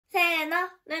ル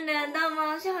ンルンどう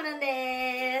も、しほるん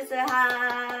でーす。は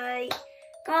ーい。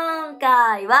今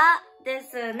回はで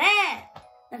すね、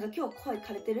なんか今日声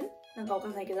枯れてる？なんかわか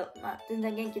んないけど、まあ全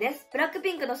然元気です。ブラック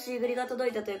ピンクのシーグリが届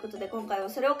いたということで、今回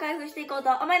はそれを開封していこうと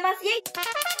思います。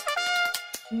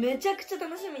イェイ！めちゃくちゃ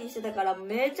楽しみにしてたから、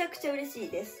めちゃくちゃ嬉し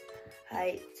いです。は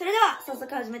い。それでは、早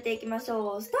速始めていきまし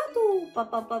ょう。スタート！パ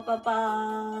パパパパ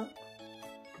ー。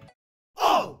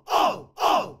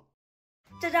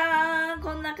じゃじゃーん！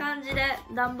こんな感じで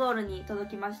段ボールに届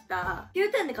きました。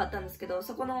9点で買ったんですけど、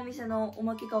そこのお店のお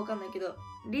まけかわかんないけど、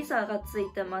リサがつい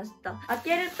てました。開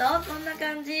けると、こんな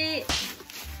感じ。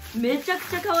めちゃく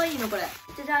ちゃ可愛いの、これ。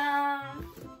じゃじゃ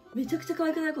ーん！めちゃくちゃ可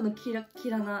愛くない？このキラ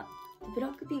キラな。ブラ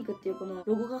ックピンクっていうこの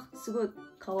ロゴがすごい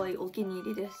可愛いお気に入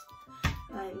りです。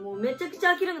はい、もうめちゃくち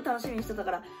ゃ開けるの楽しみにしてたか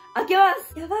ら、開けま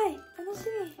す！やばい！楽し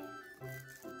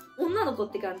み。女の子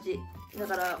って感じ。だ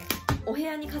から、お部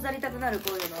屋に飾りたくなる、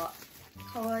こういうのは。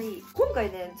かわいい。今回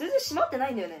ね、全然閉まってな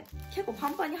いんだよね。結構パ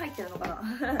ンパンに入ってるのかな。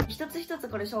一つ一つ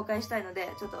これ紹介したいので、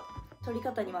ちょっと取り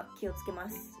方には気をつけま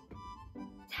す。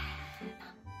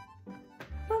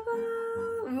パパ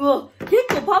ーン。うわ、結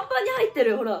構パンパンに入って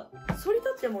る。ほら。反り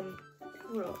立っても、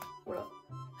ほら、ほら。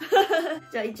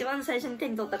じゃあ一番最初に手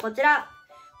に取ったこちら。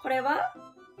これは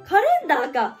カレンダ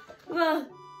ーか。うわ、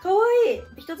かわいい。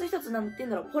一つ一つなんて言う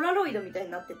んだろう、ポラロイドみたい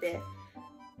になってて、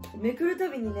めくるた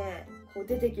びにね、こう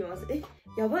出てきます。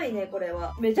やばいね、これ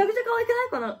は。めちゃくちゃ可愛くな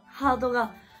い？このハート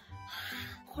が。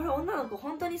これ女の子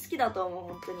本当に好きだと思う、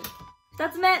本当に。二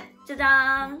つ目、じゃじ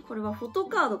ゃーん。これはフォト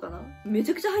カードかな？め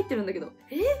ちゃくちゃ入ってるんだけど。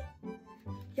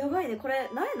やばいね、これ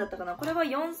何円だったかな？これは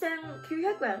4900円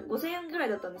 ?5000 円ぐらい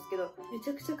だったんですけど、めち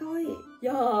ゃくちゃ可愛い。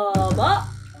やーば！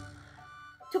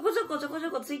ちょこちょこ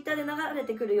ツイッターで流れ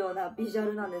てくるようなビジュア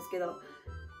ルなんですけど、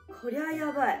こりゃ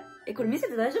やばい。これ見せ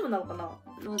て大丈夫なのかな？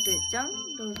ロゼちゃん、ロ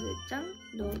ゼちゃん、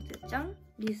ロゼちゃん、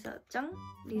リサちゃん、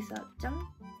リサちゃん、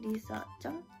リサちゃ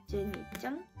ん、ジェニーちゃ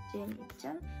ん、ジェニーち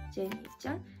ゃん、ジェニーち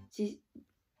ゃん、ジ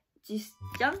ス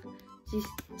ちゃん、ジス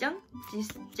ちゃん、ジ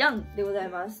スちゃんでござい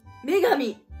ます。女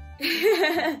神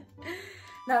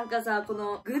なんかさ、こ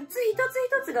のグッズ一つ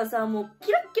一つがさ、もう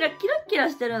キラッキラキラッキラ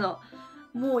してるの。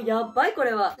もうやばい、こ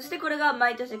れは。そしてこれが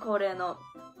毎年恒例の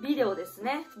ビデオです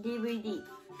ね。DVD。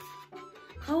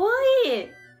かわいい。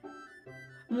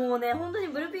もうね、本当に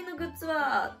ブルピンのグッズ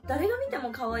は誰が見て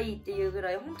も可愛いっていうぐ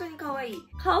らい本当に可愛い。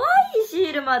可愛いシ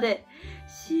ールまで。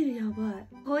シールやばい。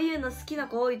こういうの好きな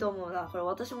子多いと思うな。これ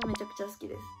私もめちゃくちゃ好き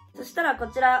です。そしたらこ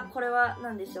ちら、これは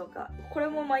何でしょうか。これ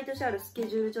も毎年あるスケ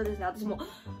ジュール帳ですね。私も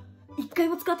一回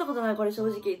も使ったことない、これ正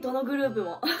直。どのグループ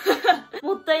も。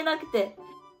もったいなくて。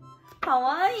か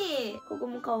わいい。ここ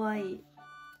もかわいい。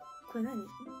これ何？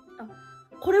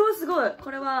これはすごい。こ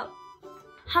れは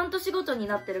半年ごとに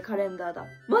なってるカレンダーだ。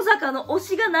まさかの推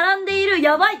しが並んでいる。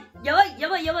やばいやばいや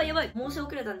ばいやばいやばい。申し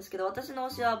遅れたんですけど、私の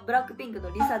推しはブラックピンク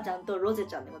のリサちゃんとロゼ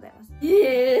ちゃんでございます。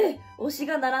推し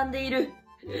が並んでいる。じゃ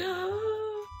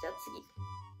あ次。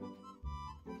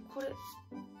こ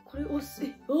れ推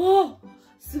し、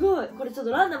すごい。これちょっ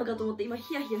とランダムかと思って今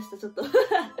ヒヤヒヤした、ちょっと。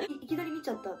いきなり見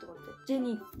ちゃったと思って。ジェ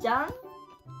ニーちゃん、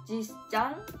ジスちゃ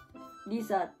ん、リ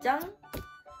サちゃん、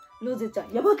ロゼちゃ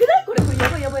ん。やばくない？これや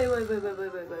ばいやばいやばいやばいやばいやばい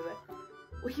やばい。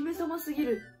お姫様すぎ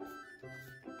る。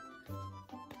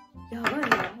やばいね。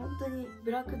本当に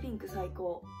ブラックピンク最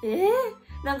高。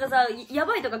なんかさ、や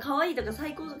ばいとか可愛いとか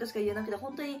最高とかしか言えなくて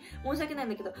本当に申し訳ないん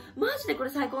だけど、マジでこれ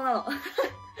最高なの。いや、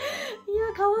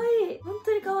可愛い。本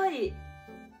当に可愛い。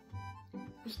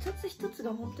一つ一つ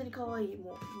が本当に可愛い。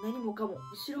もう何もかも。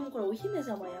後ろもこれお姫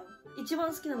様やん。一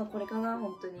番好きなのこれかな、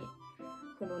本当に。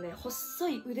このね、細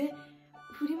い腕。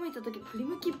振り向いた時、振り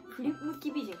向き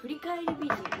美人、振り返り美人、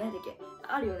何だっけ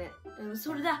あるよね。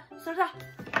それだ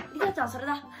リサちゃんそれ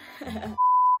だ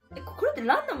これって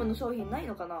ランダムの商品ない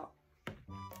のかな？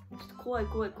ちょっと怖い。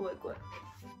こ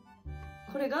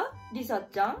れがリサ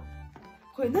ちゃん？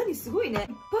これ何？すごいね。いっ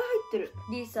ぱい入ってる。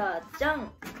リサちゃ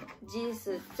ん、ジ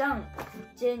スちゃん、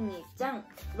ジェニーちゃん、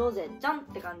ロゼちゃんっ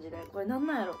て感じで。これなん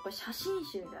なんやろ？これ写真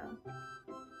集だよ。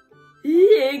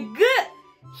えぐっ！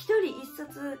一人一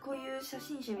冊こういう写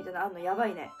真集みたいなのあんのやば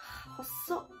いね。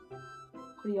細っ。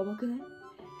これやばくない？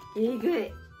えぐ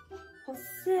い。ほっ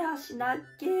せ足なっ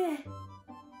けー。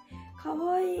か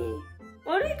わいい。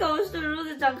悪い顔してるロ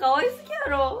ゼちゃんかわいすぎや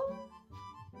ろ。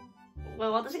これ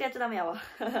私がやっちゃダメやわ。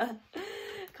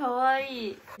かわい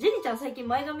い。ジェニーちゃん最近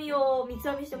前髪を三つ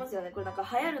編みしてますよね。これなんか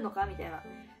流行るのかみたいな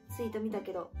ツイート見た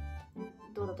けど。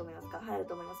どうだと思いますか？流行る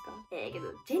と思いますか？け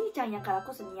ど、ジェニちゃんやから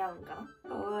こそ似合うんかな？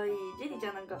かわいい。ジェニち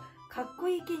ゃんなんか、かっこ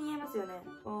いい系似合いますよね。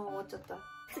終わっちゃった。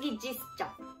次、ジスち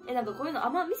ゃん。なんかこういうのあ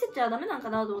んま見せちゃダメなんか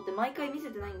なと思って毎回見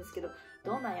せてないんですけど、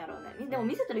どうなんやろうね。でも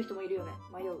見せてる人もいるよね。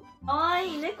迷う。かわ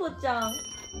いい、猫ちゃん。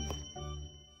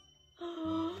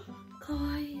か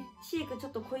わいい。シークちょ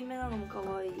っと濃いめなのもか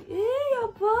わいい。や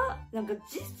ば。なんか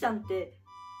ジスちゃんって、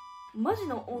マジ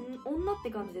の女って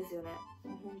感じですよね。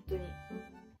本当に。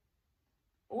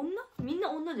女？みん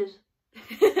な女です。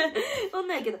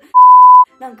女やけど。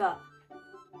なんか、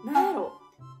なんやろ。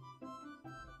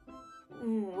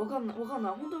わかんない。本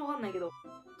当にわかんないけど。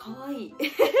かわいい。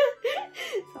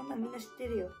そんなんみんな知って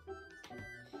るよ。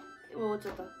終わっち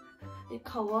ゃった。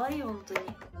かわいい、本当に。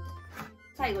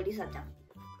最後、リサちゃん。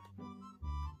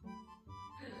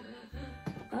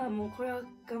もうこれは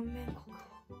顔面国宝。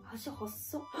足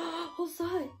細っ。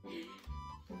細い。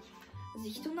私、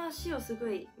人の足をすご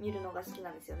い見るのが好きな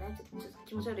んですよね。ちょっと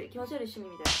気持ち悪い趣味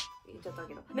みたいな言っちゃった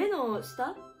けど。目の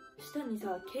下に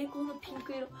さ、蛍光のピン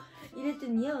ク色入れて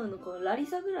似合うの、このラリ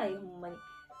サぐらい、ほんまに。か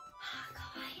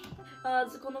わいい。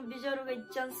このビジュアルがいっ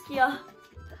ちゃん好きや。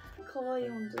かわいい、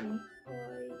ほんとに。かわ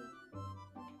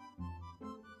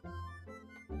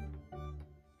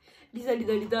いい。リサ。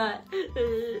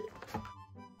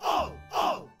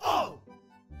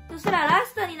そしたらラ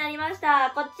ストになりまし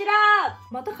た。こちら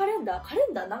またカレンダ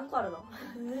ー何個あるのカ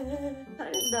レ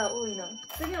ンダー多いな。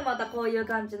次もまたこういう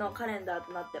感じのカレンダー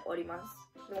となっております。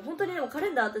でも本当にカレ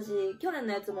ンダー私、去年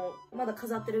のやつもまだ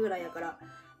飾ってるぐらいやから、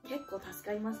結構助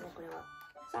かりますね、これは。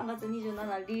3月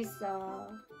27、リサ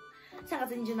3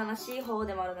月27、シーホー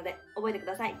でもあるので、覚えてく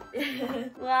ださい。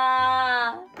う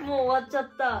わー、もう終わっちゃっ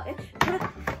た。これ、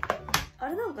あ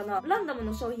れなのかな？ランダム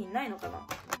の商品ないのかな？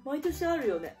毎年ある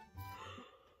よね。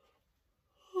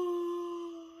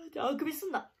あくびす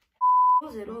んな。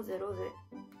ロゼ。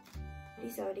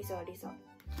リサ。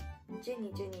ジェ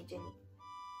ニ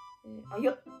ー。い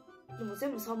や、でも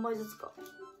全部3枚ずつか。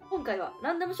今回は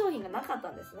ランダム商品がなかった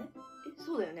んですね。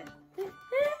そうだよね。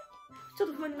ちょっ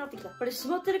と不安になってきた。これし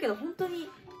まってるけど、本当に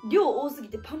量多すぎ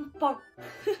てパンパン。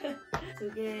す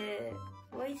げえ。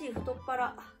YG 太っ腹。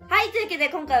はい、というわけで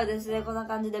今回はですね、こんな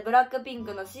感じでブラックピン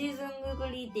クのシーズング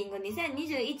グリーティング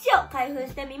2021を開封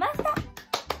してみました。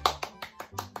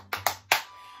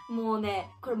もうね、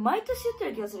これ毎年言って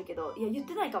る気がするけど、いや言っ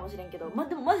てないかもしれんけど、で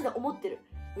もマジで思ってる。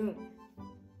豊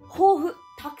富。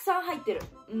たくさん入ってる。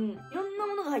いろんな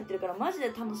ものが入ってるからマジで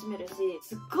楽しめるし、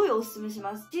すっごいおすすめし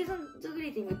ます。シーズンズグ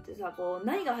リーティングってさ、こう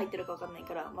何が入ってるかわかんない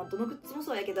から、どのグッズも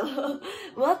そうやけど、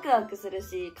ワクワクする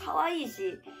し、可愛い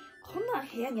し、こんなん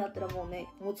部屋にあったらもうね、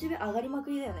モチベ上がりまく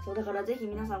りだよね。そう、だからぜひ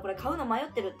皆さんこれ買うの迷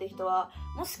ってるって人は、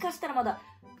もしかしたらまだ、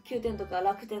9点とか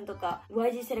楽天とか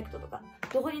YG セレクトとか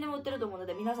どこにでも売ってると思うの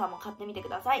で皆さんも買ってみてく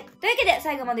ださい。というわけで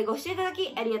最後までご視聴いただ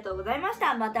きありがとうございまし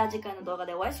た。また次回の動画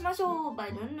でお会いしましょう。バ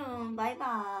イバ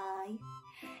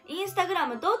イ。インスタグラ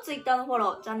ムとツイッターのフォ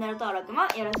ロー、チャンネル登録もよ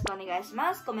ろしくお願いし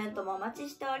ます。コメントもお待ち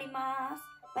しております。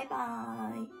バイ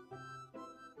バーイ。